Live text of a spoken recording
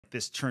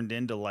this turned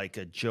into like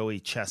a Joey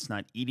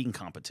Chestnut eating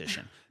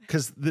competition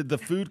because the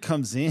food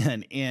comes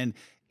in and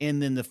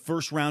then the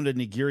first round of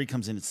nigiri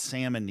comes in. It's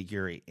salmon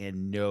nigiri,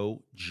 and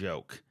no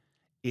joke,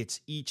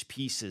 it's each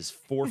piece is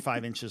 4 or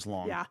 5 inches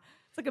long. Yeah.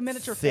 It's like a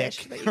miniature thick,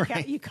 fish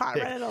that you caught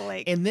right at a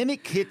lake. And then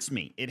it hits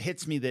me. It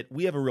hits me that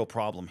we have a real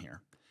problem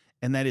here,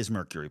 and that is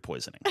mercury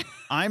poisoning.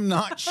 I'm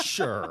not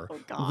sure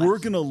we're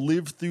going to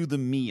live through the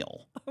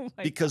meal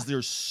because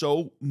there's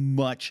so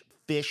much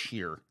fish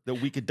here that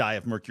we could die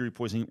of mercury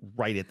poisoning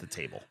right at the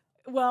table.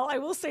 Well, I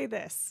will say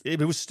this. It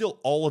was still,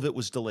 all of it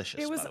was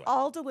delicious. It was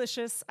all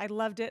delicious. I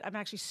loved it. I'm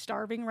actually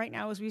starving right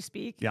now as we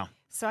speak. Yeah.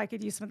 So I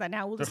could use some of that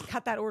now. We'll just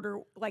cut that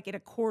order like in a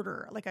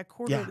quarter, like a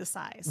quarter of the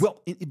size.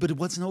 Well, but it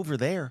wasn't over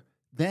there.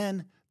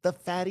 Then the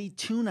fatty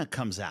tuna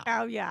comes out.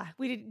 Oh yeah,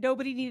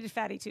 nobody needed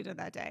fatty tuna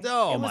that day.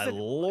 Oh my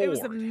Lord! It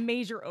was a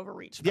major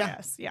overreach for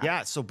us.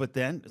 Yeah. So, but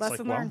then it's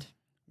Lesson learned.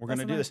 We're going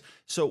to do this.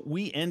 So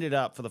we ended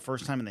up, for the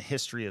first time in the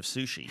history of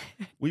sushi,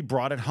 we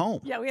brought it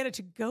home. Yeah, we had a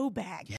to-go bag.